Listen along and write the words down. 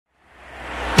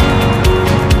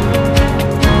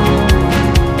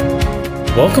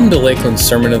Welcome to Lakeland's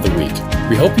Sermon of the Week.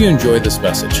 We hope you enjoy this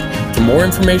message. For more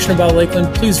information about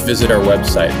Lakeland, please visit our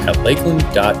website at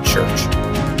lakeland.church.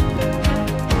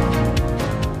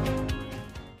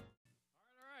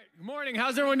 Good morning.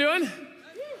 How's everyone doing?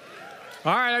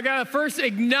 All right, I got to first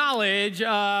acknowledge we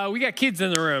got kids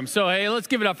in the room. So, hey, let's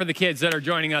give it up for the kids that are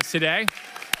joining us today.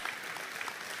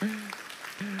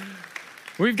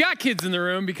 We've got kids in the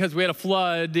room because we had a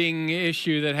flooding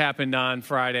issue that happened on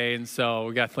Friday, and so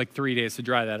we got like 3 days to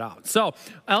dry that out. So,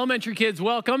 elementary kids,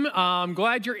 welcome. I'm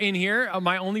glad you're in here.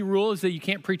 My only rule is that you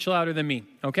can't preach louder than me,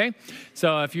 okay?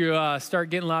 So if you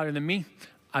start getting louder than me,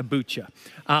 I boot you.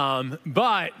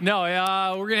 But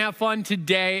no, we're gonna have fun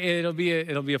today. It'll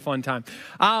be a fun time.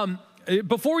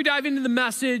 Before we dive into the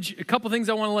message, a couple things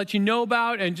I want to let you know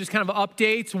about and just kind of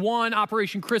updates. One,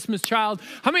 Operation Christmas Child.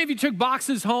 How many of you took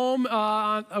boxes home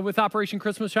with Operation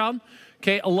Christmas Child?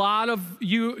 Okay, a lot of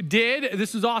you did.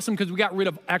 This is awesome because we got rid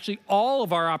of actually all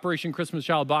of our Operation Christmas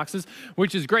Child boxes,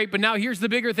 which is great. But now here's the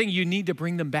bigger thing. You need to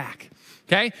bring them back.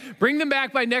 Okay, bring them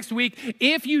back by next week.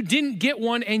 If you didn't get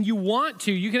one and you want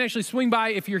to, you can actually swing by.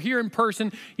 If you're here in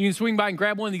person, you can swing by and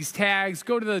grab one of these tags,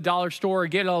 go to the dollar store,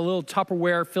 get a little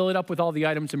Tupperware, fill it up with all the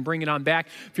items and bring it on back.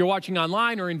 If you're watching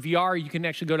online or in VR, you can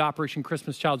actually go to Operation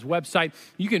Christmas Child's website.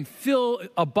 You can fill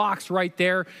a box right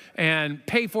there and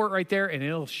pay for it right there, and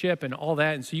it'll ship and all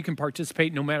that. And so you can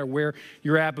participate no matter where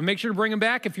you're at. But make sure to bring them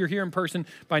back if you're here in person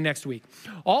by next week.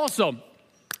 Also,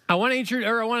 I want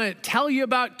to tell you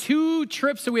about two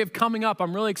trips that we have coming up.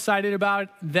 I'm really excited about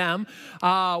them.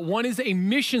 One is a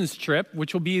missions trip,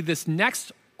 which will be this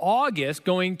next August,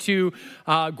 going to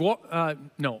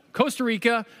Costa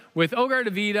Rica with Hogar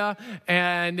de Vida.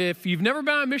 And if you've never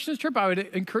been on a missions trip, I would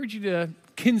encourage you to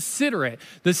consider it.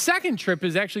 The second trip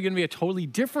is actually going to be a totally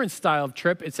different style of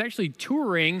trip. It's actually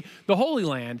touring the Holy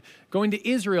Land, going to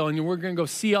Israel, and we're going to go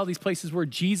see all these places where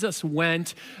Jesus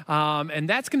went. And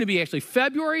that's going to be actually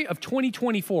February of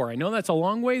 2024. I know that's a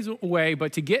long ways away,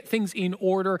 but to get things in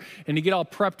order and to get all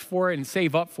prepped for it and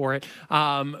save up for it,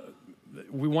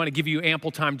 we want to give you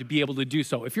ample time to be able to do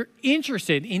so. If you're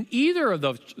interested in either of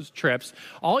those trips,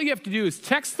 all you have to do is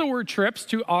text the word trips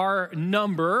to our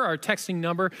texting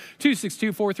number,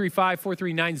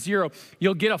 262-435-4390.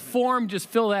 You'll get a form. Just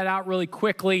fill that out really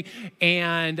quickly,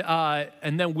 and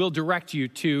then we'll direct you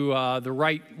to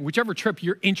whichever trip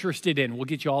you're interested in. We'll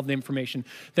get you all the information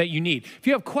that you need. If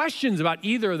you have questions about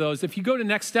either of those, if you go to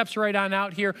Next Steps right on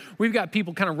out here, we've got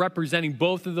people kind of representing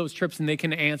both of those trips, and they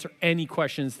can answer any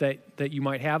questions that you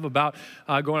might have about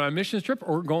going on a missions trip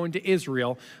or going to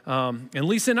Israel. And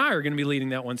Lisa and I are going to be leading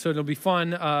that one. So it'll be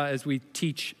fun as we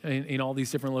teach in all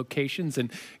these different locations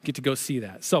and get to go see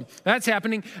that. So that's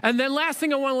happening. And then last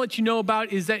thing I want to let you know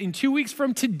about is that in 2 weeks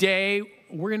from today,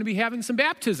 we're going to be having some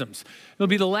baptisms. It'll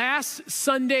be the last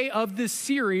Sunday of this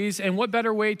series, and what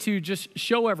better way to just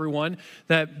show everyone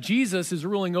that Jesus is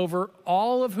ruling over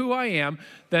all of who I am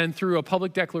than through a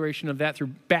public declaration of that through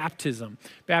baptism.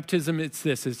 Baptism,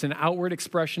 it's an outward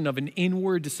expression of an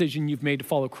inward decision you've made to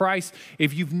follow Christ.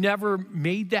 If you've never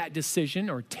made that decision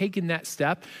or taken that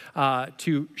step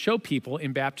to show people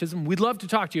in baptism, we'd love to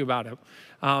talk to you about it.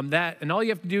 And all you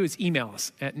have to do is email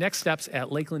us at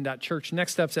nextsteps@lakeland.church,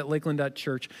 nextsteps@lakeland.church.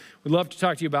 We'd love to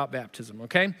talk to you about baptism,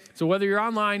 okay? So whether you're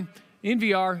online, in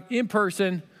VR, in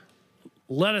person,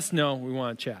 let us know. We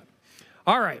want to chat.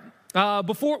 All right.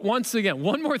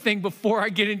 One more thing before I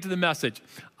get into the message.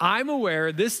 I'm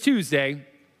aware this Tuesday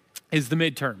is the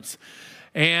midterms.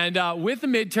 And with the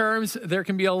midterms, there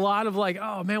can be a lot of like,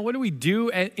 oh man, what do we do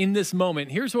in this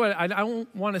moment? Here's what I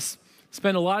don't want to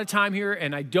spend a lot of time here,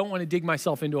 and I don't want to dig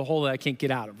myself into a hole that I can't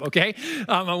get out of, okay?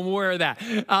 I'm aware of that.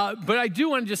 But I do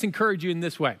want to just encourage you in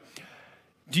this way.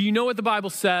 Do you know what the Bible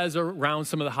says around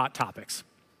some of the hot topics?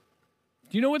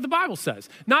 Do you know what the Bible says?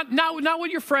 Not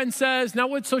what your friend says, not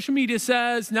what social media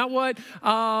says, not what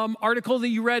article that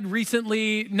you read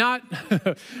recently, not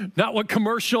what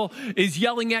commercial is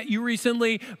yelling at you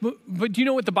recently, but do you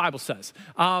know what the Bible says?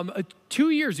 2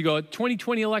 years ago, at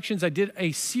 2020 elections, I did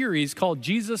a series called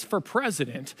Jesus for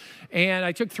President, and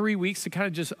I took 3 weeks to kind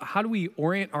of just, how do we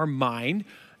orient our mind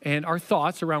and our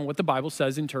thoughts around what the Bible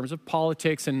says in terms of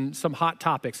politics and some hot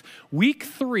topics. Week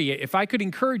 3, if I could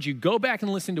encourage you, go back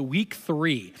and listen to week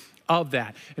 3 of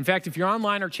that. In fact, if you're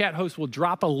online, our chat host will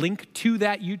drop a link to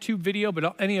that YouTube video,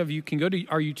 but any of you can go to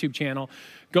our YouTube channel,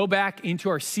 go back into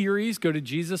our series, go to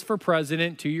Jesus for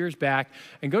President 2 years back,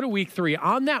 and go to week 3.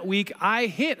 On that week, I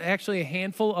hit actually a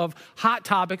handful of hot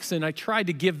topics, and I tried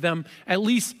to give them at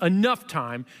least enough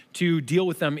time to deal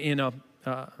with them in a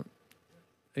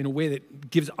in a way that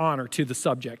gives honor to the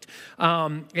subject.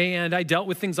 And I dealt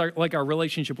with things like our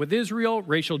relationship with Israel,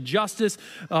 racial justice,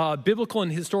 biblical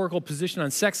and historical position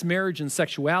on sex, marriage, and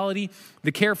sexuality,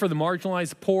 the care for the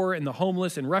marginalized, poor, and the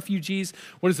homeless and refugees.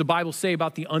 What does the Bible say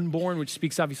about the unborn, which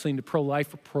speaks obviously into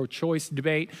pro-life or pro-choice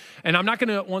debate. And I'm not going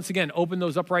to, once again, open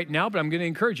those up right now, but I'm going to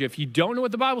encourage you, if you don't know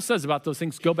what the Bible says about those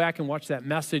things, go back and watch that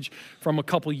message from a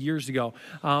couple years ago.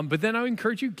 But then I would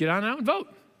encourage you, get on out and vote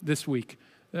this week.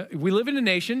 We live in a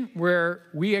nation where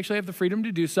we actually have the freedom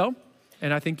to do so,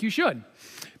 and I think you should.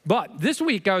 But this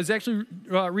week, I was actually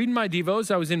reading my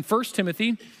devos. I was in 1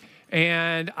 Timothy,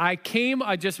 and I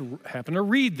just happened to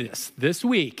read this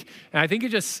week, and I think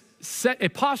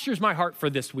it postures my heart for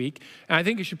this week, and I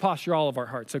think it should posture all of our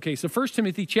hearts. Okay, so 1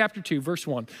 Timothy chapter 2, verse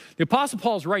 1. The Apostle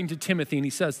Paul is writing to Timothy, and he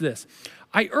says this,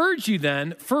 I urge you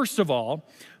then, first of all,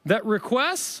 that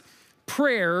requests,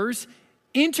 prayers,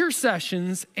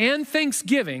 intercessions, and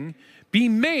thanksgiving be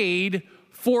made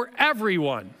for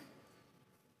everyone.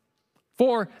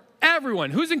 For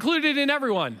everyone. Who's included in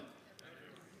everyone?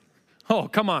 Oh,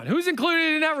 come on. Who's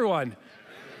included in everyone?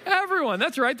 Everyone.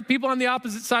 That's right. The people on the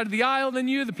opposite side of the aisle than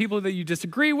you, the people that you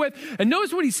disagree with. And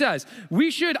notice what he says.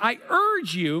 I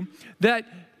urge you that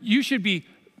you should be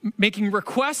making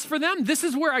requests for them. This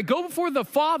is where I go before the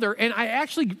Father and I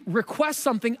actually request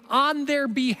something on their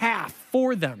behalf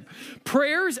for them.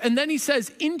 Prayers, and then he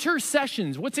says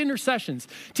intercessions. What's intercessions?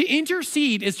 To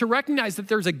intercede is to recognize that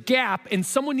there's a gap and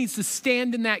someone needs to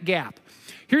stand in that gap.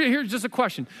 Here's just a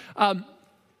question.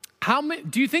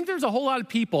 Do you think there's a whole lot of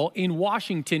people in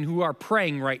Washington who are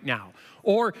praying right now?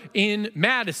 Or in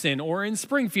Madison, or in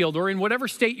Springfield, or in whatever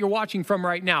state you're watching from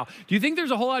right now? Do you think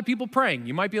there's a whole lot of people praying?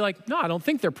 You might be like, no, I don't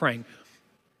think they're praying.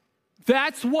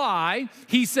 That's why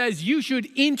he says you should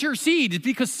intercede. It's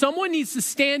because someone needs to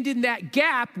stand in that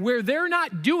gap where they're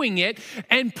not doing it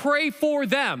and pray for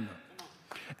them.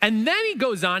 And then he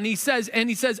goes on, he says,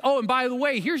 oh, and by the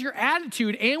way, here's your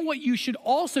attitude and what you should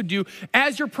also do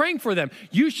as you're praying for them.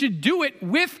 You should do it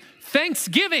with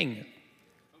thanksgiving.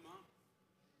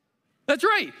 That's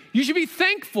right. You should be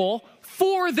thankful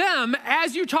for them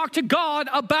as you talk to God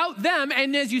about them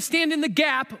and as you stand in the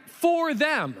gap for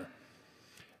them.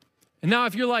 And now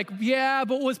if you're like, yeah,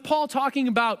 but was Paul talking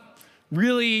about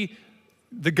really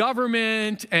the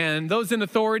government and those in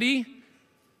authority?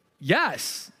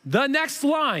 Yes. The next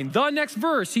line, the next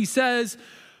verse, he says,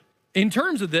 in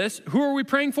terms of this, who are we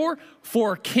praying for?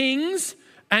 For kings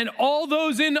and all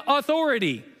those in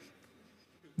authority.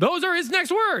 Those are his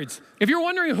next words. If you're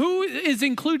wondering who is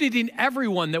included in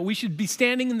everyone that we should be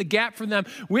standing in the gap for them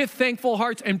with thankful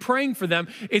hearts and praying for them,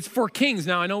 it's for kings.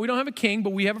 Now, I know we don't have a king,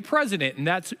 but we have a president, and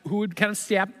that's who would kind of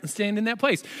stand in that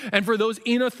place. And for those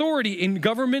in authority, in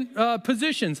government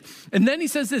positions. And then he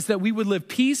says this, that we would live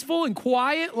peaceful and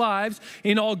quiet lives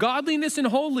in all godliness and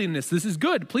holiness. This is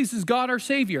good. It pleases God our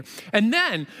Savior. And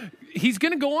then he's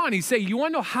going to go on. He's saying, you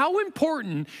want to know how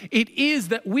important it is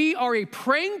that we are a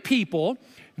praying people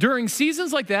during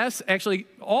seasons like this, actually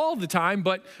all the time,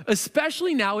 but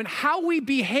especially now, in how we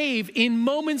behave in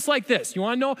moments like this. You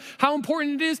want to know how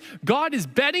important it is? God is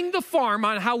betting the farm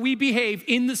on how we behave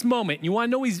in this moment. You want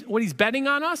to know what he's betting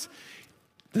on us?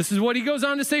 This is what he goes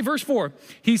on to say, verse 4.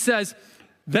 He says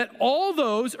that all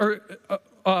those,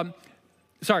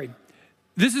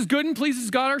 this is good and pleases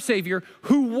God our Savior,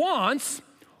 who wants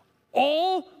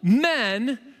all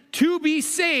men to be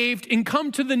saved and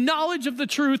come to the knowledge of the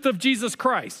truth of Jesus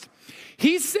Christ.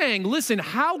 He's saying, listen,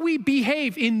 how we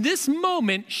behave in this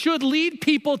moment should lead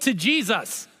people to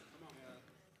Jesus.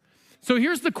 So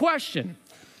here's the question.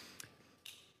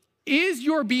 Is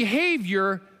your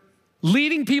behavior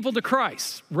leading people to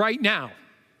Christ right now?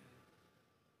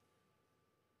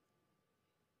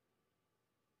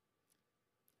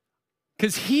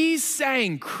 Because he's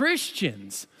saying,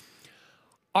 Christians,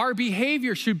 our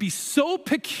behavior should be so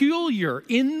peculiar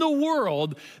in the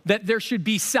world that there should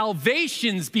be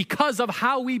salvations because of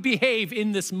how we behave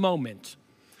in this moment.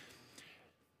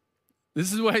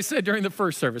 This is what I said during the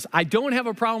first service. I don't have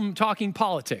a problem talking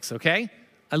politics, okay?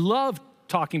 I love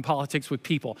talking politics with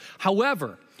people.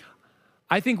 However,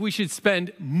 I think we should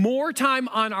spend more time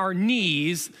on our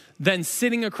knees than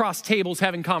sitting across tables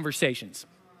having conversations.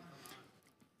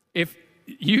 If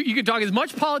You can talk as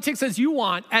much politics as you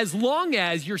want, as long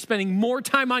as you're spending more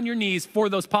time on your knees for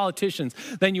those politicians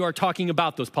than you are talking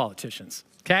about those politicians,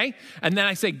 okay? And then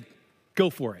I say, go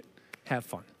for it. Have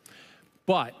fun.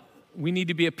 But we need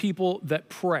to be a people that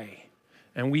pray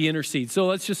and we intercede. So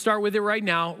let's just start with it right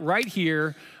now, right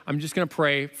here. I'm just going to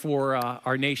pray for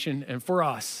our nation and for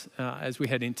us as we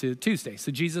head into Tuesday.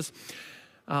 So Jesus,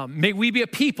 may we be a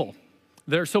people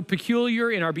that are so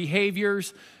peculiar in our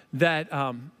behaviors that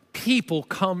people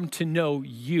come to know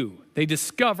you. They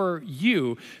discover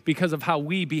you because of how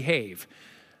we behave.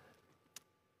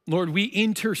 Lord, we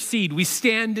intercede, we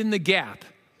stand in the gap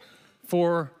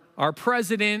for our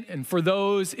president and for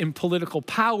those in political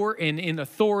power and in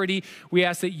authority. We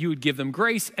ask that you would give them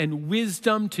grace and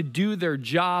wisdom to do their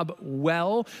job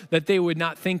well, that they would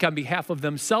not think on behalf of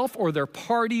themselves or their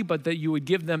party, but that you would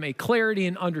give them a clarity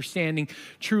and understanding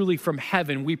truly from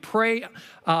heaven. We pray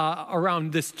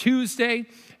around this Tuesday,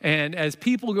 and as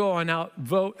people go on out,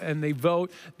 vote, and they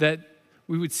vote, that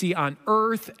we would see on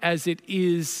earth as it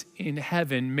is in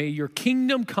heaven. May your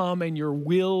kingdom come and your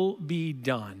will be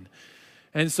done.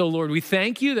 And so, Lord, we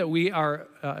thank you that we are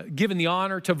given the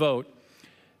honor to vote.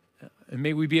 And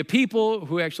may we be a people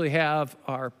who actually have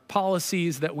our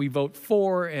policies that we vote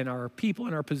for and our people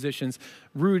in our positions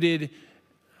rooted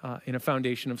in a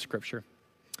foundation of Scripture.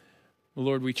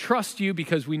 Lord, we trust you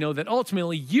because we know that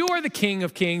ultimately you are the King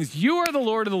of Kings, you are the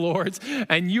Lord of the Lords,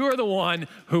 and you are the one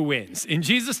who wins. In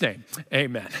Jesus' name,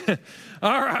 amen.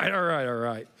 All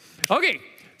right. Okay,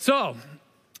 so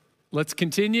let's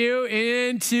continue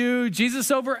into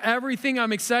Jesus over everything.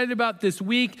 I'm excited about this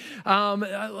week.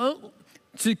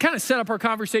 To kind of set up our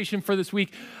conversation for this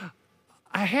week,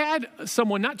 I had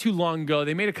someone not too long ago,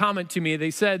 they made a comment to me.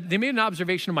 They said, they made an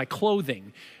observation of my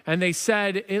clothing. And they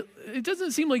said, it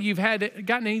doesn't seem like you've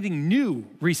gotten anything new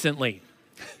recently.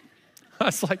 I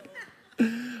was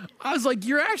like,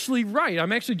 you're actually right.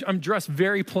 I'm dressed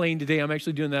very plain today. I'm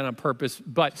actually doing that on purpose.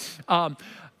 But, and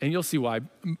you'll see why.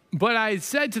 But I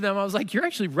said to them, I was like, you're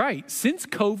actually right. Since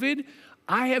COVID,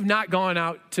 I have not gone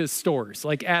out to stores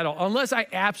like at all, unless I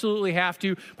absolutely have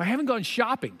to, but I haven't gone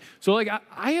shopping. So like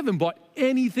I haven't bought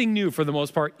anything new for the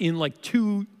most part in like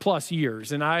 2+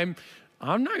 years. And I'm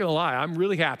not gonna lie, I'm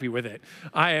really happy with it.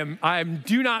 I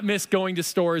do not miss going to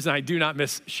stores, and I do not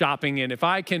miss shopping. And if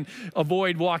I can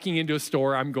avoid walking into a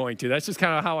store, I'm going to. That's just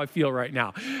kind of how I feel right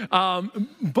now.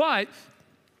 But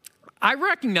I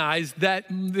recognize that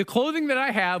the clothing that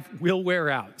I have will wear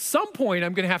out. Some point,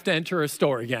 I'm going to have to enter a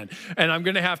store again, and I'm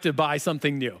going to have to buy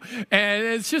something new. And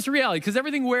it's just reality, because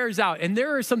everything wears out. And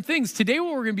there are some things, today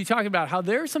what we're going to be talking about, how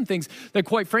there are some things that,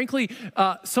 quite frankly,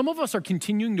 some of us are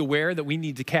continuing to wear that we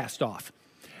need to cast off.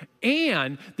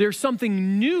 And there's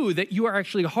something new that you are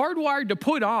actually hardwired to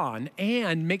put on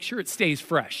and make sure it stays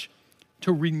fresh,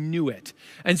 to renew it.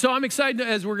 And so I'm excited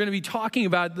as we're going to be talking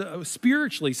about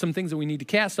spiritually some things that we need to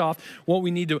cast off, what we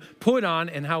need to put on,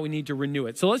 and how we need to renew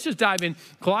it. So let's just dive in.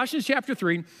 Colossians chapter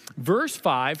 3, verse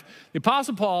 5, the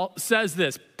Apostle Paul says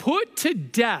this, put to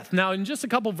death. Now in just a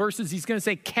couple verses, he's going to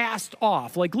say cast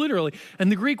off, like literally,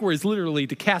 and the Greek word is literally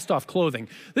to cast off clothing.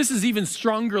 This is even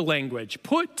stronger language.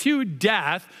 Put to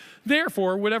death,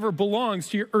 therefore, whatever belongs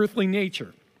to your earthly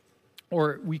nature.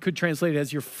 Or we could translate it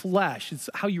as your flesh. It's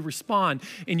how you respond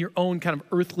in your own kind of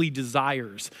earthly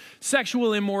desires.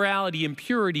 Sexual immorality,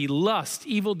 impurity, lust,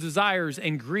 evil desires,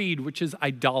 and greed, which is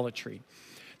idolatry.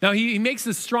 Now, he makes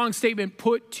this strong statement,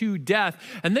 put to death.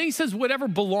 And then he says, whatever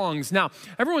belongs. Now,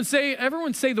 everyone say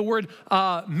the word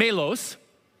melos.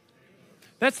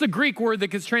 That's the Greek word that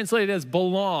gets translated as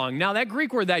belong. Now, that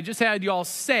Greek word that I just had you all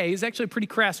say is actually a pretty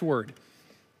crass word.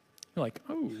 You're like,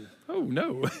 oh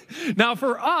no. Now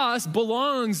for us,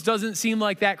 belongs doesn't seem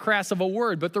like that crass of a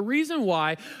word, but the reason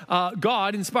why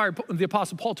God inspired the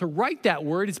Apostle Paul to write that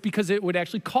word is because it would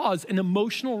actually cause an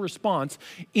emotional response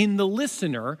in the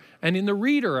listener and in the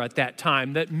reader at that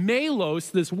time, that melos,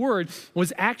 this word,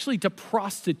 was actually to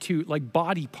prostitute like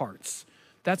body parts.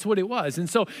 That's what it was. And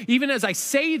so even as I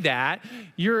say that,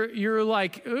 you're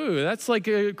like, ooh, that's like,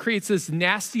 creates this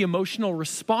nasty emotional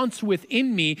response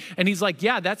within me. And he's like,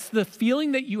 yeah, that's the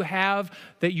feeling that you have,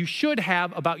 that you should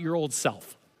have about your old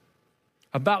self.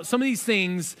 About some of these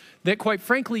things that, quite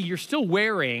frankly, you're still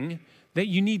wearing that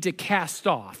you need to cast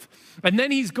off. And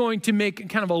then he's going to make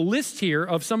kind of a list here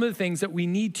of some of the things that we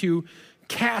need to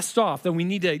cast off, that we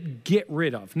need to get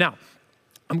rid of. Now,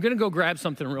 I'm going to go grab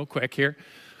something real quick here.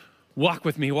 Walk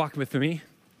with me. Okay.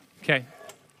 I'm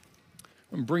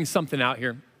gonna bring something out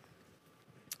here.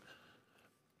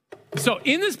 So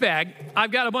in this bag,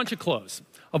 I've got a bunch of clothes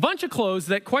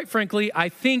that, quite frankly, I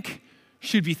think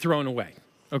should be thrown away,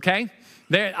 okay?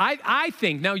 I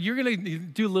think, now you're gonna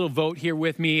do a little vote here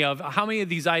with me of how many of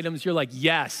these items you're like,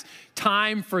 yes,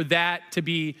 time for that to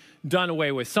be done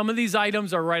away with. Some of these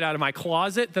items are right out of my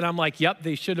closet that I'm like, yep,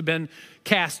 they should have been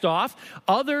cast off.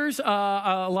 Others, a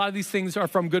lot of these things are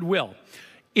from Goodwill.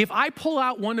 If I pull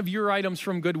out one of your items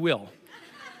from Goodwill,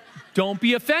 don't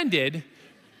be offended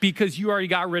because you already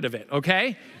got rid of it,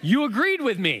 okay? You agreed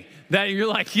with me that you're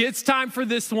like, it's time for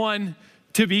this one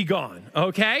to be gone,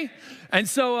 okay? And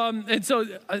so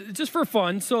just for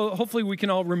fun, so hopefully we can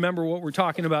all remember what we're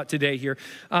talking about today here.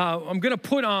 I'm going to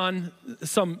put on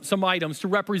some items to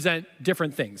represent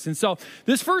different things. And so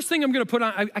this first thing I'm going to put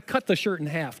on, I cut the shirt in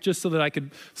half just so that I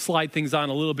could slide things on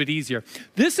a little bit easier.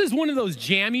 This is one of those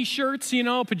jammy shirts,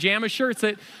 pajama shirts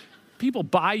that people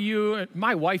buy you.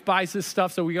 My wife buys this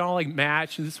stuff so we can all like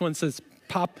match. And this one says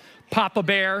Papa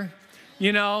Bear,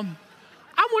 I'm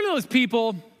one of those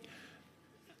people.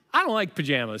 I don't like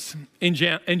pajamas in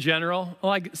general. I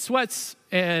like sweats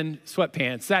and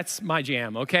sweatpants. That's my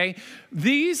jam, okay?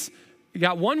 These, you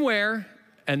got one wear,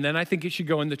 and then I think it should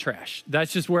go in the trash.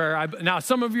 That's just where now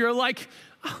some of you are like,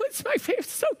 oh, it's my favorite,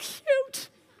 so cute.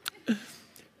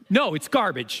 No, it's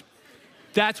garbage.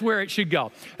 That's where it should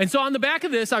go. And so on the back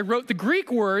of this, I wrote the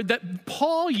Greek word that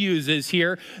Paul uses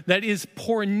here that is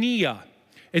porneia.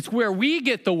 It's where we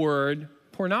get the word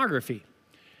pornography.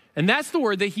 And that's the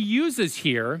word that he uses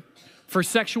here for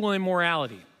sexual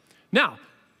immorality. Now,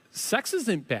 sex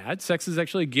isn't bad. Sex is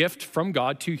actually a gift from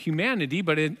God to humanity,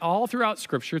 but all throughout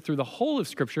Scripture, through the whole of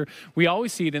Scripture, we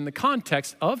always see it in the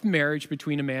context of marriage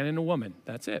between a man and a woman.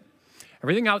 That's it.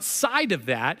 Everything outside of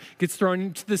that gets thrown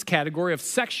into this category of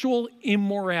sexual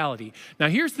immorality. Now,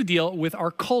 here's the deal with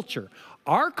our culture.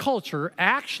 Our culture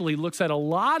actually looks at a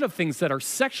lot of things that are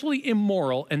sexually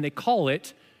immoral, and they call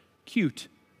it cute.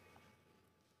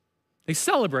 They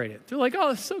celebrate it. They're like, oh,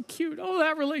 it's so cute. Oh,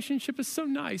 that relationship is so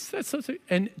nice. That's so sweet.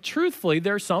 And truthfully,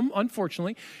 there are some,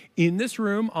 unfortunately, in this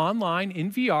room, online,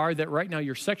 in VR, that right now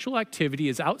your sexual activity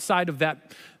is outside of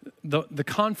that, the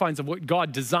confines of what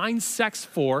God designed sex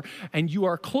for, and you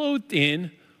are clothed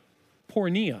in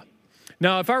porneia.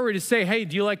 Now, if I were to say, hey,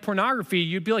 do you like pornography?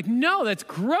 You'd be like, no, that's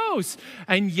gross.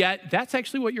 And yet, that's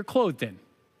actually what you're clothed in.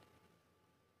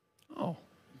 Oh,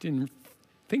 didn't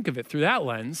think of it through that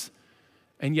lens.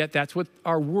 And yet that's what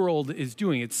our world is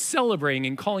doing. It's celebrating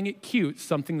and calling it cute,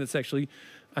 something that's actually,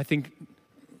 I think,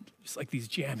 just like these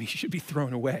jammies, should be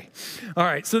thrown away. All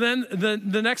right, so then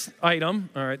the next item,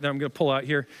 all right, that I'm going to pull out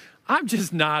here. I'm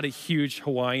just not a huge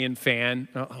Hawaiian fan,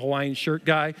 Hawaiian shirt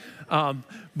guy.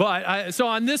 So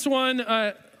on this one,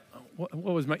 what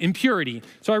was my impurity?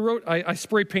 So I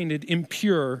spray painted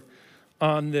impure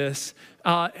on this.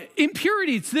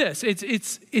 Impurity, it's this.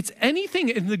 It's anything,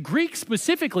 in the Greek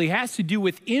specifically, has to do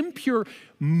with impure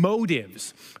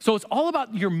motives. So it's all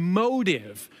about your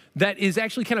motive that is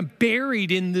actually kind of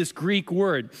buried in this Greek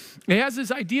word. It has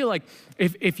this idea like,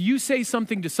 if you say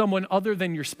something to someone other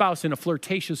than your spouse in a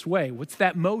flirtatious way, what's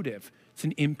that motive? It's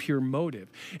an impure motive.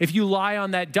 If you lie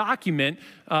on that document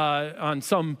on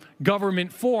some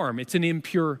government form, it's an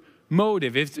impure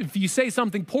motive. If you say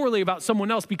something poorly about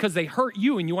someone else because they hurt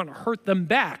you and you want to hurt them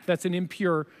back, that's an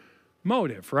impure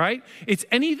motive, right? It's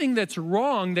anything that's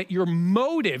wrong that your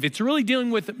motive, it's really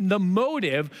dealing with the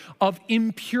motive of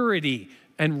impurity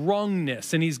and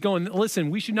wrongness. And he's going, listen,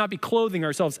 we should not be clothing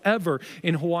ourselves ever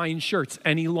in Hawaiian shirts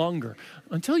any longer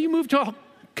until you move to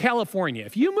California.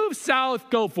 If you move south,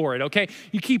 go for it, okay?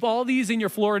 You keep all these in your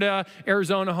Florida,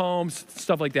 Arizona homes,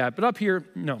 stuff like that. But up here,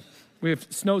 no. We have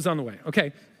snows on the way,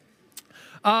 okay?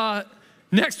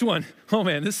 Next one. Oh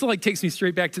man, this like takes me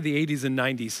straight back to the 80s and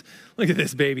 90s. Look at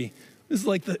this baby. This is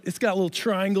like it's got little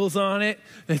triangles on it.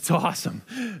 It's awesome.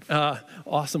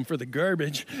 Awesome for the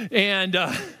garbage. And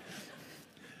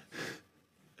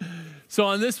so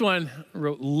on this one, I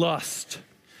wrote lust.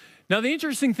 Now, the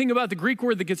interesting thing about the Greek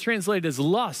word that gets translated as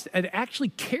lust, it actually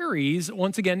carries,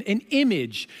 once again, an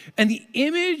image. And the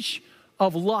image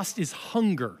of lust is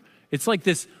hunger. It's like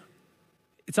this,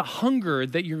 it's a hunger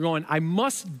that you're going, I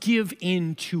must give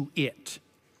in to it.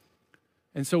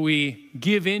 And so we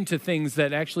give into things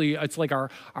that actually, it's like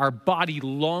our body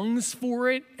longs for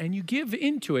it, and you give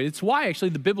into it. It's why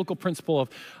actually the biblical principle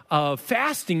of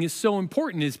fasting is so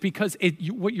important, is because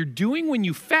what you're doing when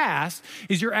you fast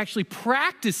is you're actually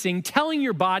practicing telling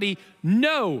your body,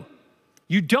 no,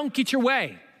 you don't get your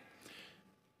way.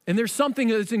 And there's something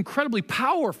that's incredibly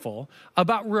powerful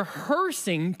about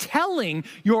rehearsing, telling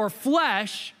your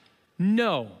flesh,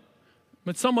 no.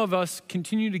 But some of us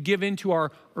continue to give into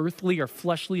our earthly or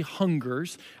fleshly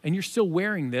hungers, and you're still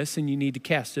wearing this, and you need to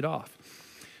cast it off.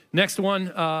 Next one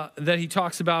that he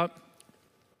talks about,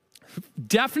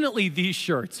 definitely these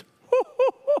shirts.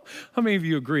 How many of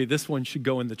you agree this one should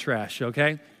go in the trash,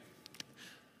 okay?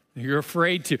 You're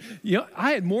afraid to. You know,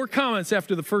 I had more comments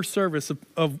after the first service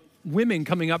of women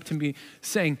coming up to me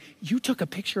saying, you took a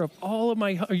picture of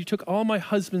you took all my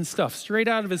husband's stuff straight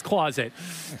out of his closet.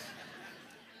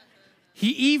 He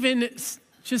even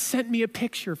just sent me a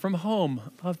picture from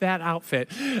home of that outfit.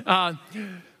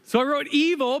 So I wrote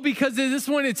evil because this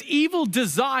one, it's evil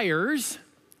desires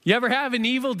You ever have an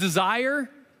evil desire?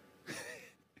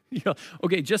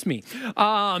 Okay, just me.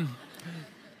 Over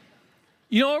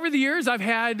the years, I've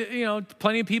had,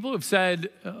 plenty of people who've said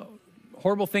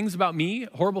horrible things about me,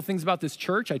 horrible things about this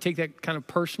church. I take that kind of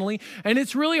personally. And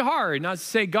it's really hard not to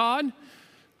say, God,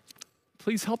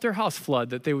 please help their house flood,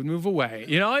 that they would move away.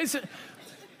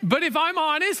 But if I'm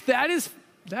honest,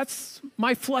 that's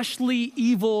my fleshly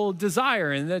evil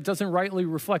desire, and that doesn't rightly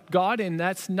reflect God, and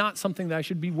that's not something that I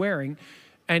should be wearing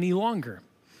any longer.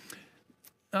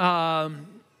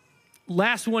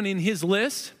 Last one in his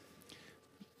list,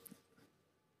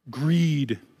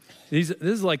 greed. These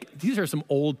are some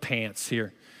old pants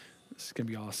here. This is gonna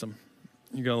be awesome.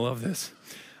 You're gonna love this.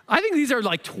 I think these are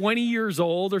like 20 years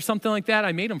old or something like that.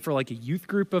 I made them for like a youth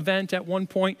group event at one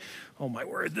point. Oh my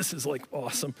word, this is like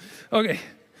awesome. Okay,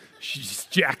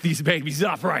 just jack these babies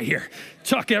up right here.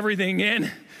 Tuck everything in.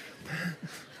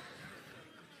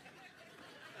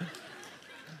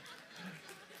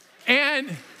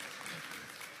 And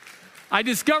I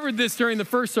discovered this during the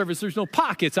first service. There's no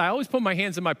pockets. I always put my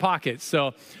hands in my pockets,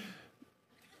 so.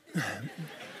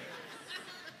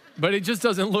 But it just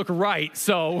doesn't look right,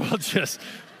 so we'll just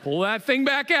pull that thing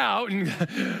back out.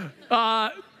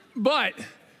 But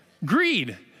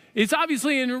greed, it's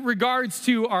obviously in regards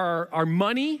to our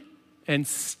money and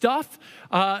stuff.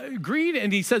 Greed,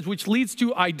 and he says, which leads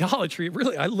to idolatry.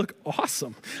 Really, I look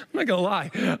awesome. I'm not gonna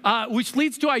lie. Which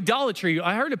leads to idolatry.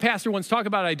 I heard a pastor once talk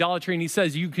about idolatry, and he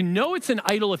says, you can know it's an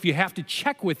idol if you have to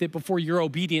check with it before you're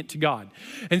obedient to God.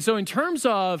 And so in terms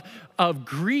of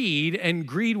greed and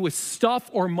greed with stuff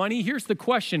or money, here's the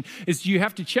question, is do you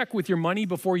have to check with your money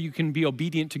before you can be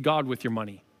obedient to God with your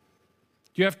money?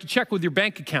 Do you have to check with your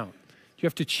bank account? You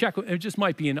have to check. It just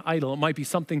might be an idol. It might be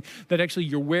something that actually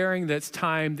you're wearing that's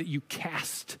time that you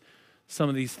cast some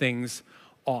of these things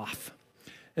off.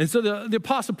 And so the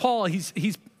Apostle Paul,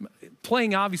 he's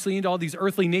playing obviously into all these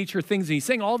earthly nature things. And he's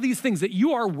saying all these things that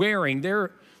you are wearing,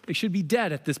 they should be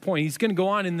dead at this point. He's going to go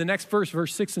on in the next verse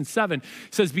 6 and 7. He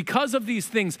says, because of these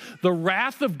things, the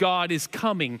wrath of God is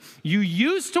coming. You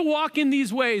used to walk in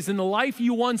these ways in the life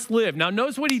you once lived. Now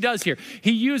notice what he does here.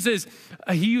 He uses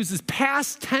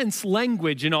past tense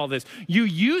language in all this. You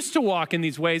used to walk in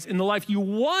these ways in the life you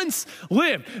once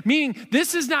lived. Meaning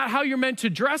this is not how you're meant to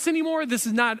dress anymore. This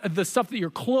is not the stuff that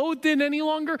you're clothed in any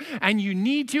longer. And you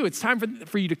need to. It's time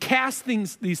for you to cast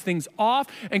these things off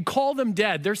and call them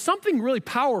dead. There's something really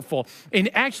powerful in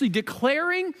actually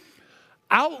declaring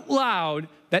out loud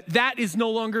that is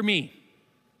no longer me.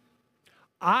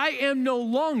 I am no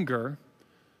longer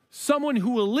someone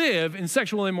who will live in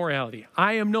sexual immorality.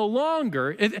 I am no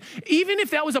longer, even if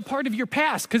that was a part of your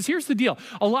past, because here's the deal.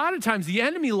 A lot of times the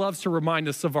enemy loves to remind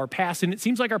us of our past, and it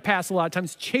seems like our past a lot of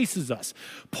times chases us.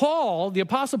 Paul, the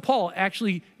Apostle Paul,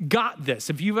 actually got this.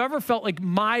 If you've ever felt like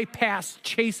my past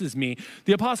chases me,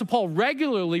 the Apostle Paul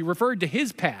regularly referred to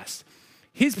his past.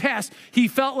 His past, he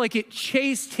felt like it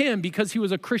chased him because he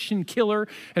was a Christian killer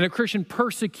and a Christian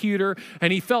persecutor,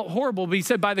 and he felt horrible. But he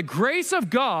said, by the grace of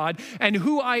God and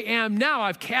who I am now,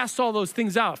 I've cast all those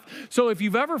things out. So if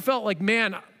you've ever felt like,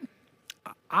 man,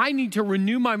 I need to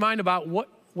renew my mind about what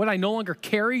I no longer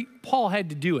carry, Paul had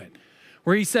to do it.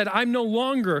 Where he said, I'm no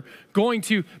longer going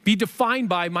to be defined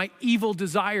by my evil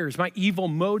desires, my evil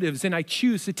motives, and I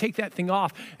choose to take that thing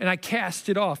off and I cast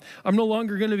it off. I'm no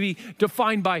longer going to be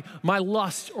defined by my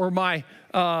lust or my,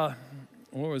 what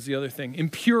was the other thing?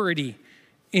 Impurity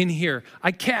in here.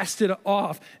 I cast it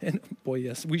off. And boy,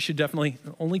 yes, we should definitely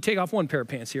only take off one pair of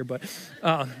pants here, but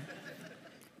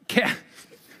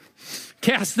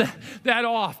cast that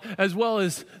off, as well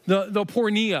as the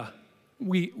pornea.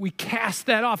 We cast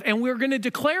that off, and we're going to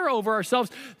declare over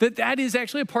ourselves that is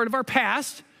actually a part of our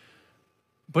past,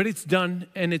 but it's done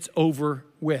and it's over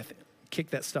with.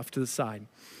 Kick that stuff to the side.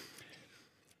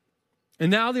 And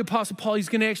now the Apostle Paul, he's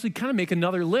going to actually kind of make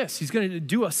another list. He's going to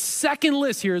do a second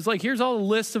list here. It's like, here's all the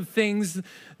lists of things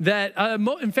that,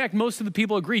 in fact, most of the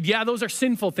people agreed, yeah, those are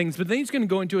sinful things. But then he's going to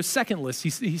go into a second list.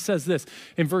 He says this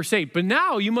in verse 8, but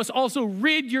now you must also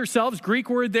rid yourselves, Greek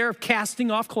word there of casting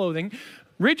off clothing,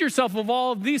 rid yourself of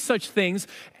all of these such things,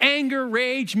 anger,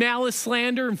 rage, malice,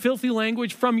 slander, and filthy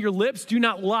language from your lips. Do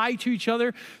not lie to each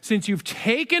other, since you've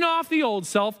taken off the old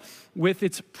self with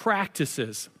its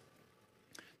practices.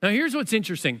 Now, here's what's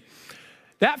interesting.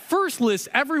 That first list,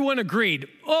 everyone agreed,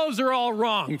 those are all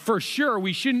wrong. For sure,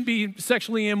 we shouldn't be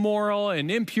sexually immoral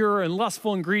and impure and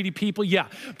lustful and greedy people. Yeah.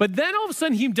 But then all of a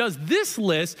sudden he does this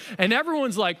list, and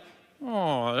everyone's like,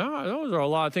 oh, those are a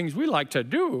lot of things we like to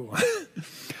do.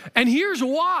 And here's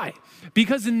why.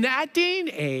 Because in that day and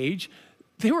age,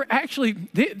 they were actually,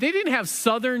 they didn't have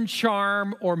Southern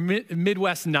charm or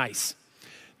Midwest nice.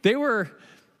 They were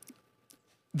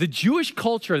the Jewish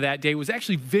culture that day was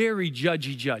actually very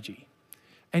judgy.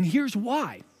 And here's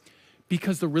why.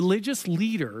 Because the religious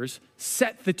leaders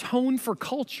set the tone for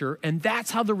culture, and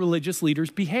that's how the religious leaders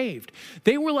behaved.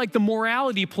 They were like the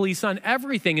morality police on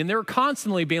everything, and they were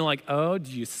constantly being like, oh,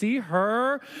 did you see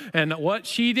her and what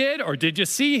she did? Or did you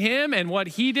see him and what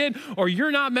he did? Or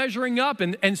you're not measuring up.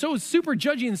 And so it was super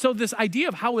judgy. And so this idea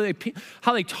of how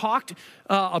they talked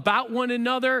about one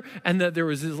another, and that there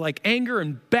was this like anger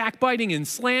and backbiting and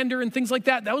slander and things like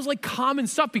that, that was like common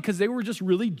stuff because they were just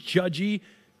really judgy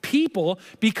people,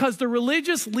 because the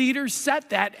religious leaders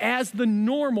set that as the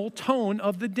normal tone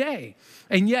of the day.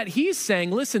 And yet he's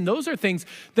saying, listen, those are things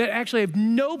that actually have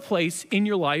no place in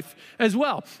your life as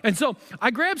well. And so I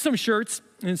grabbed some shirts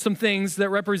and some things that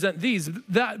represent these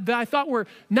that I thought were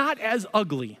not as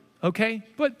ugly, okay,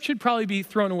 but should probably be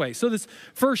thrown away. So this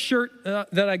first shirt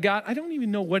that I got, I don't even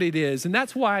know what it is, and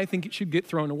that's why I think it should get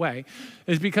thrown away,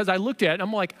 is because I looked at it and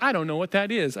I'm like, I don't know what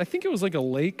that is. I think it was like a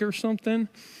lake or something,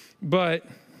 but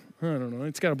I don't know.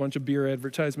 It's got a bunch of beer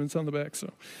advertisements on the back, so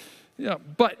yeah.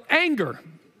 But anger.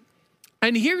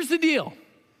 And here's the deal.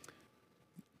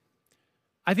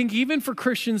 I think even for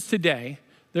Christians today,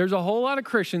 there's a whole lot of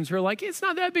Christians who are like, it's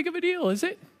not that big of a deal, is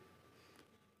it?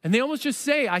 And they almost just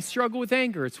say, I struggle with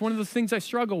anger. It's one of the things I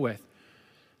struggle with.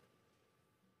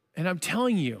 And I'm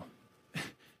telling you,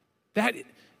 that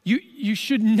you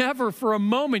should never for a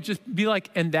moment just be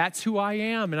like, and that's who I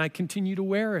am, and I continue to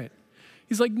wear it.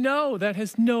 He's like, no, that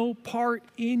has no part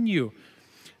in you.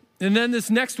 And then this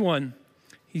next one,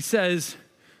 he says,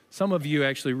 some of you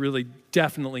actually really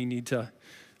definitely need to,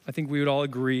 I think we would all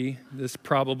agree, this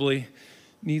probably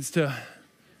needs to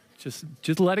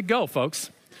just let it go,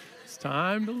 folks. It's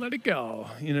time to let it go,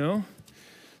 you know?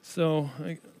 So,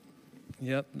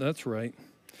 yep, that's right.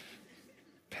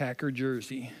 Packer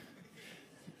jersey.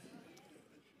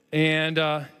 And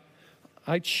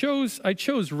I chose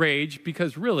rage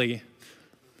because really,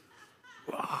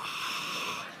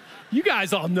 you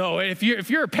guys all know it. If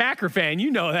you're a Packer fan,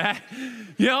 you know that.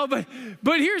 You know, but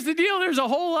here's the deal. There's a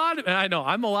whole lot of, and I know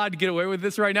I'm allowed to get away with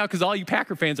this right now because all you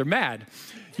Packer fans are mad.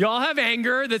 Y'all have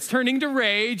anger that's turning to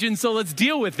rage, and so let's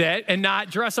deal with it and not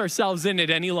dress ourselves in it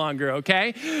any longer,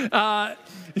 okay? Yeah,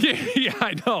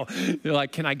 I know. You're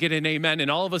like, can I get an amen? And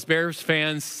all of us Bears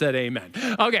fans said amen.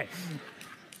 Okay.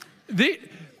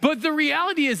 But the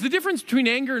reality is the difference between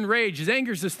anger and rage is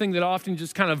anger is this thing that often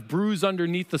just kind of brews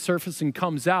underneath the surface and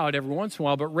comes out every once in a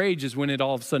while, but rage is when it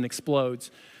all of a sudden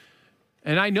explodes.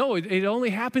 And I know it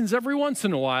only happens every once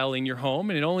in a while in your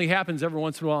home, and it only happens every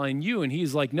once in a while in you. And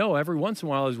he's like, no, every once in a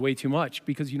while is way too much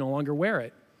because you no longer wear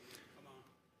it.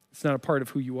 It's not a part of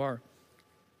who you are.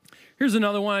 Here's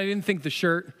another one. I didn't think the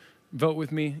shirt, vote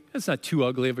with me. It's not too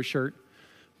ugly of a shirt,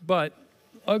 but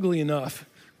ugly enough.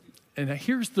 And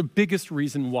here's the biggest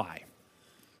reason why.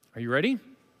 Are you ready?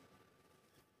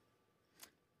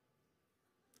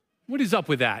 What is up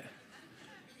with that?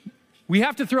 We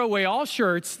have to throw away all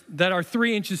shirts that are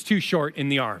 3 inches too short in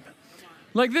the arm.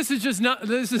 Like this is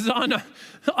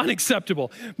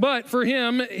unacceptable. But for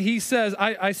him, he says,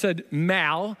 I said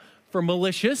mal for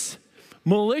malicious.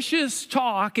 Malicious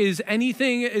talk is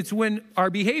anything, it's when our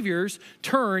behaviors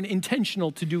turn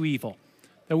intentional to do evil.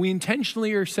 That we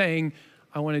intentionally are saying,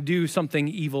 I want to do something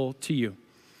evil to you.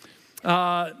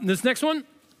 This next one,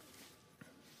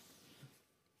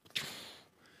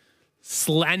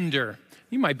 slander.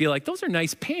 You might be like, those are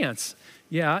nice pants.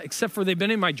 Yeah, except for they've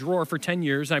been in my drawer for 10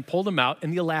 years, and I pulled them out,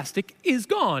 and the elastic is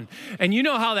gone. And you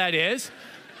know how that is.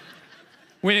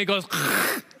 When it goes,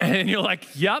 and you're like,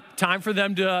 yep, time for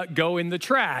them to go in the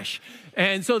trash.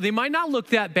 And so they might not look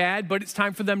that bad, but it's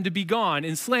time for them to be gone.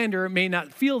 In slander, it may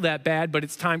not feel that bad, but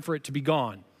it's time for it to be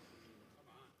gone.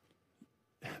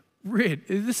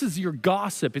 This is your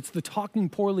gossip. It's the talking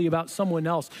poorly about someone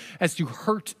else as to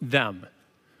hurt them.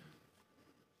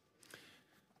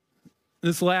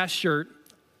 This last shirt,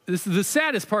 the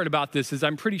saddest part about this is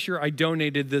I'm pretty sure I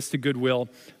donated this to Goodwill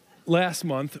last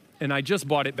month, and I just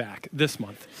bought it back this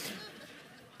month.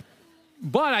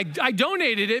 But I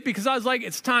donated it because I was like,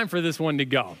 it's time for this one to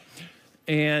go.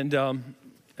 And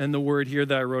the word here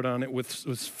that I wrote on it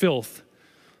was filth,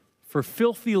 for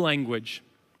filthy language.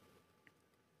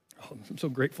 Oh, I'm so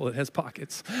grateful it has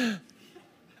pockets.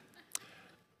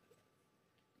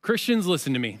 Christians,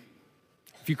 listen to me.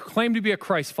 If you claim to be a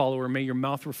Christ follower, may your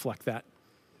mouth reflect that.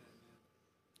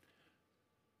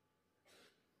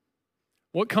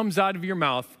 What comes out of your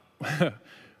mouth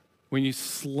when you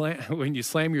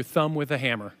slam your thumb with a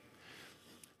hammer?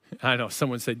 I know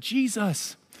someone said,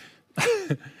 Jesus,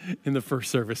 in the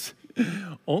first service.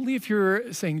 Only if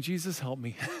you're saying, Jesus, help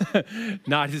me,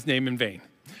 not his name in vain.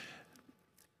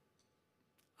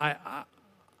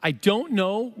 I don't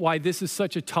know why this is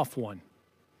such a tough one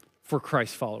for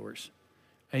Christ followers.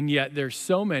 And yet there's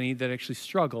so many that actually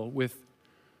struggle with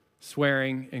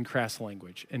swearing and crass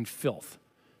language and filth.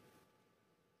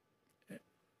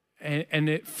 And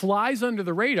it flies under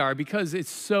the radar because it's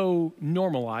so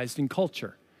normalized in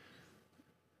culture.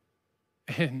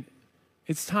 And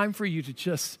it's time for you to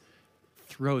just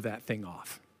throw that thing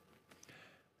off.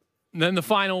 And then the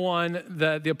final one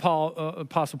that the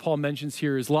Apostle Paul mentions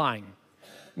here is lying,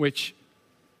 which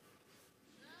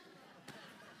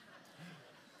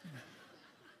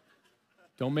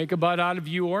don't make a butt out of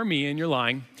you or me and you're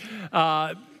lying.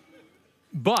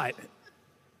 But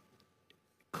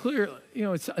clearly,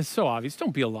 it's so obvious.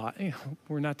 Don't be a liar.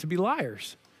 We're not to be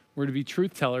liars. We're to be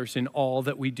truth tellers in all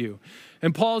that we do.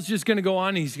 And Paul's just going to go on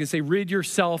and he's going to say, rid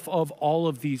yourself of all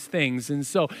of these things. And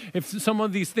so if some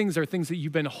of these things are things that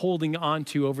you've been holding on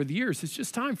to over the years, it's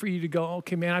just time for you to go,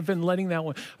 okay, man, I've been letting that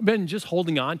one, I've been just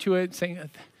holding on to it, saying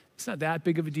it's not that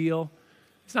big of a deal.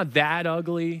 It's not that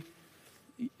ugly.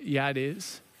 Yeah, it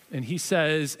is. And he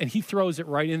says, and he throws it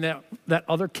right in that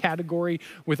other category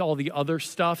with all the other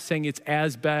stuff, saying it's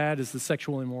as bad as the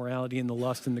sexual immorality and the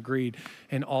lust and the greed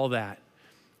and all that.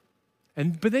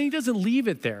 But then he doesn't leave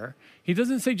it there. He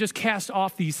doesn't say just cast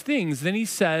off these things. Then he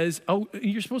says, oh,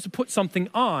 you're supposed to put something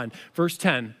on. Verse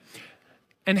 10,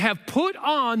 and have put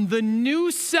on the new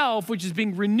self, which is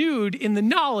being renewed in the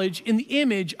knowledge, in the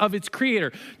image of its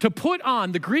creator. To put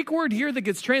on, the Greek word here that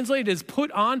gets translated as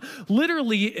put on,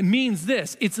 literally means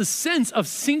this. It's a sense of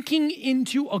sinking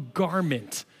into a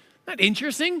garment. Isn't that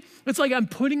interesting? It's like I'm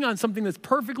putting on something that's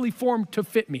perfectly formed to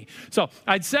fit me. So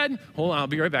I'd said, hold on, I'll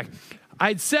be right back.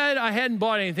 I'd said I hadn't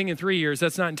bought anything in 3 years.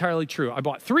 That's not entirely true. I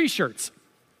bought 3 shirts.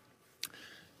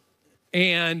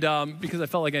 And because I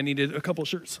felt like I needed a couple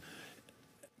shirts.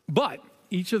 But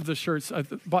each of the shirts, I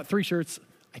bought 3 shirts.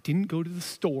 I didn't go to the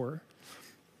store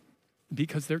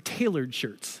because they're tailored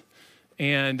shirts.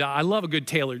 And I love a good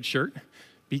tailored shirt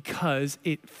because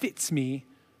it fits me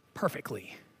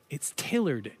perfectly. It's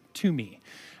tailored to me.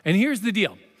 And here's the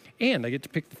deal. And I get to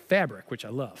pick the fabric, which I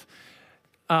love.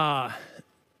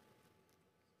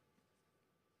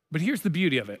 But here's the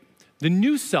beauty of it. The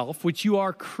new self, which you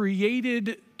are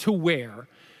created to wear,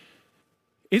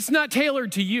 it's not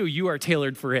tailored to you. You are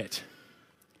tailored for it.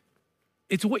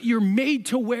 It's what you're made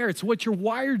to wear. It's what you're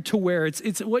wired to wear.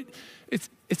 It's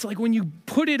like when you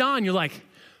put it on, you're like,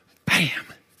 bam.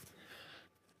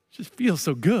 It just feels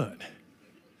so good.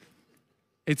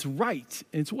 It's right.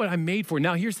 It's what I'm made for.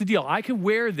 Now, here's the deal. I can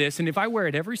wear this, and if I wear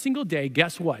it every single day,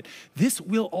 guess what? This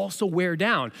will also wear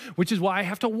down, which is why I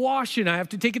have to wash it, and I have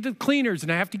to take it to the cleaners,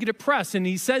 and I have to get it pressed. And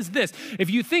he says this,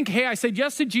 if you think, hey, I said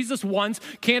yes to Jesus once,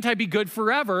 can't I be good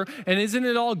forever? And isn't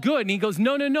it all good? And he goes,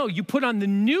 no. You put on the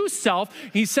new self,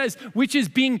 he says, which is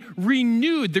being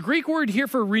renewed. The Greek word here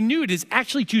for renewed is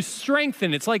actually to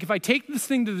strengthen. It's like if I take this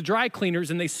thing to the dry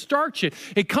cleaners and they starch it,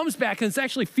 it comes back and it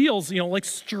actually feels, like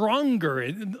stronger,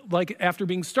 like after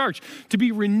being starched, to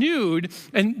be renewed.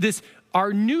 And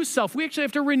our new self, we actually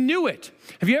have to renew it.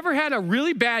 Have you ever had a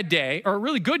really bad day or a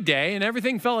really good day and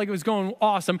everything felt like it was going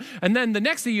awesome, and then the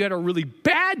next day you had a really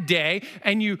bad day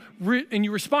and you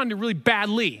responded really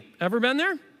badly? Ever been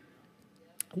there?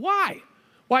 Why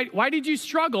did you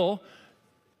struggle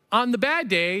on the bad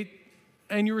day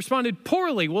and you responded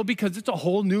poorly? Well, because it's a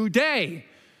whole new day.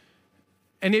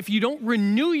 And if you don't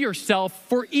renew yourself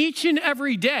for each and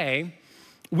every day,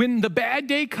 when the bad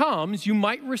day comes, you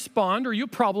might respond, or you'll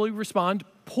probably respond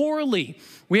poorly.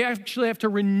 We actually have to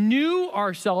renew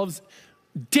ourselves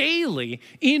daily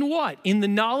in what? In the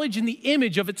knowledge and the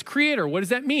image of its creator. What does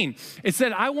that mean? It's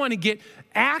that I want to get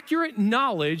accurate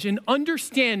knowledge and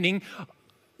understanding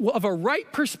of a right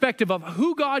perspective of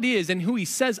who God is and who he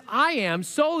says I am,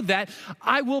 so that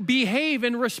I will behave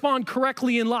and respond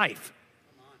correctly in life.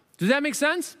 Does that make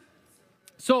sense?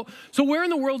 So where in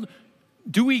the world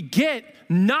do we get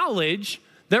knowledge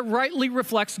that rightly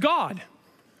reflects God?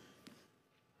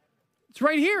 It's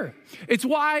right here. It's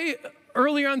why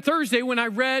earlier on Thursday when I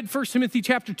read 1 Timothy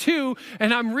chapter 2,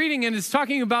 and I'm reading and it's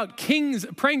talking about kings,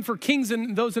 praying for kings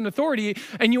and those in authority,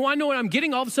 and you want to know what I'm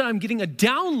getting? All of a sudden I'm getting a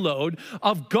download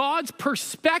of God's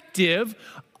perspective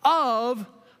of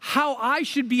how I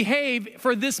should behave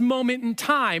for this moment in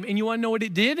time. And you want to know what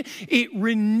it did? It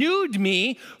renewed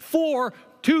me for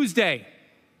Tuesday.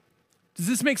 Does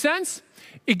this make sense?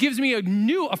 It gives me a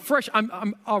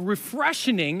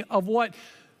refreshing of what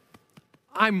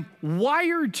I'm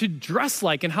wired to dress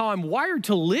like and how I'm wired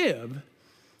to live.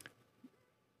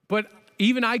 But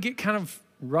even I get kind of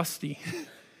rusty.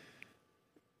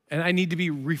 And I need to be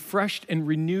refreshed and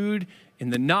renewed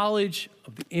in the knowledge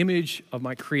of the image of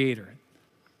my Creator.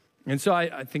 And so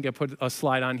I think I put a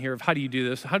slide on here of how do you do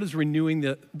this? How does renewing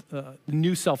the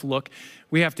new self look?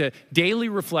 We have to daily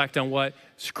reflect on what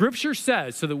Scripture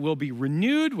says so that we'll be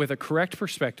renewed with a correct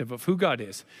perspective of who God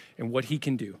is and what he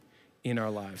can do in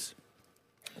our lives.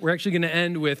 We're actually going to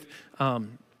end with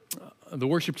the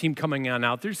worship team coming on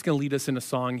out. They're just going to lead us in a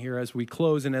song here as we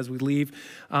close and as we leave.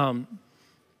 But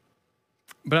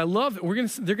I love,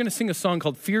 they're going to sing a song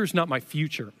called Fear Is Not My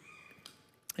Future.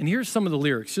 And here's some of the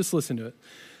lyrics. Just listen to it.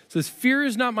 It says, fear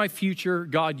is not my future,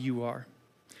 God, you are.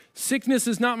 Sickness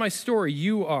is not my story,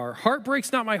 you are.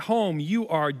 Heartbreak's not my home, you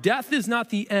are. Death is not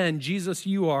the end, Jesus,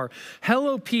 you are.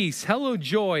 Hello, peace. Hello,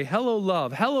 joy. Hello,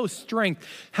 love. Hello, strength.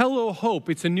 Hello, hope.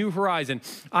 It's a new horizon.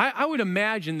 I would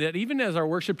imagine that even as our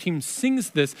worship team sings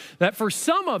this, that for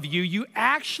some of you, you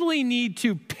actually need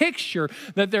to picture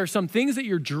that there are some things that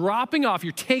you're dropping off,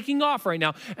 you're taking off right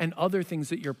now, and other things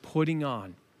that you're putting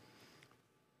on.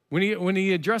 When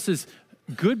he addresses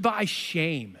goodbye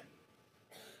shame,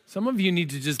 some of you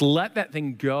need to just let that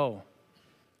thing go.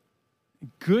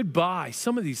 Goodbye.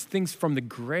 Some of these things from the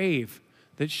grave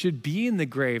that should be in the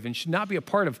grave and should not be a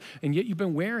part of, and yet you've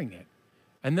been wearing it.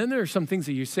 And then there are some things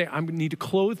that you say, I need to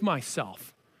clothe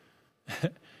myself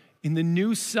in the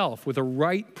new self with a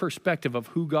right perspective of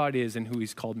who God is and who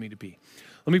he's called me to be.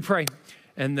 Let me pray,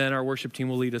 and then our worship team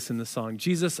will lead us in the song.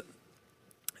 Jesus,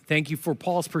 thank you for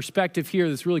Paul's perspective here,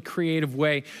 this really creative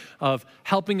way of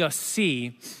helping us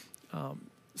see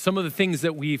some of the things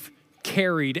that we've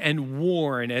carried and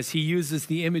worn, as he uses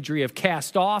the imagery of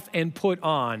cast off and put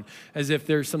on, as if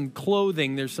there's some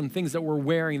clothing, there's some things that we're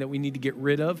wearing that we need to get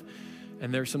rid of,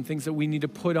 and there's some things that we need to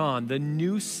put on. The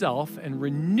new self and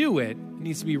renew it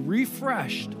needs to be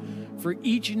refreshed for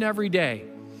each and every day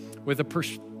with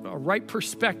a right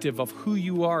perspective of who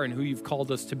you are and who you've called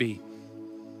us to be.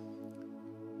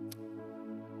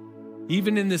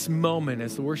 Even in this moment,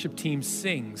 as the worship team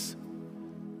sings,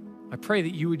 I pray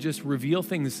that you would just reveal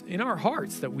things in our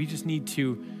hearts that we just need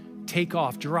to take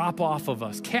off, drop off of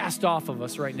us, cast off of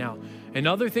us right now, and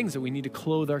other things that we need to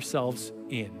clothe ourselves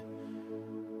in.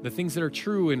 The things that are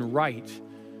true and right,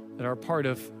 that are part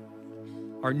of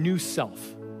our new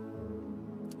self.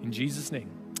 In Jesus' name,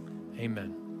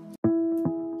 amen.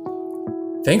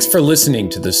 Thanks for listening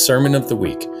to the Sermon of the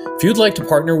Week. If you'd like to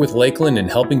partner with Lakeland in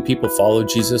helping people follow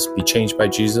Jesus, be changed by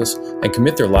Jesus, and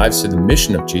commit their lives to the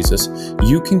mission of Jesus,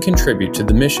 you can contribute to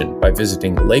the mission by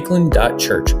visiting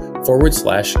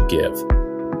lakeland.church/give.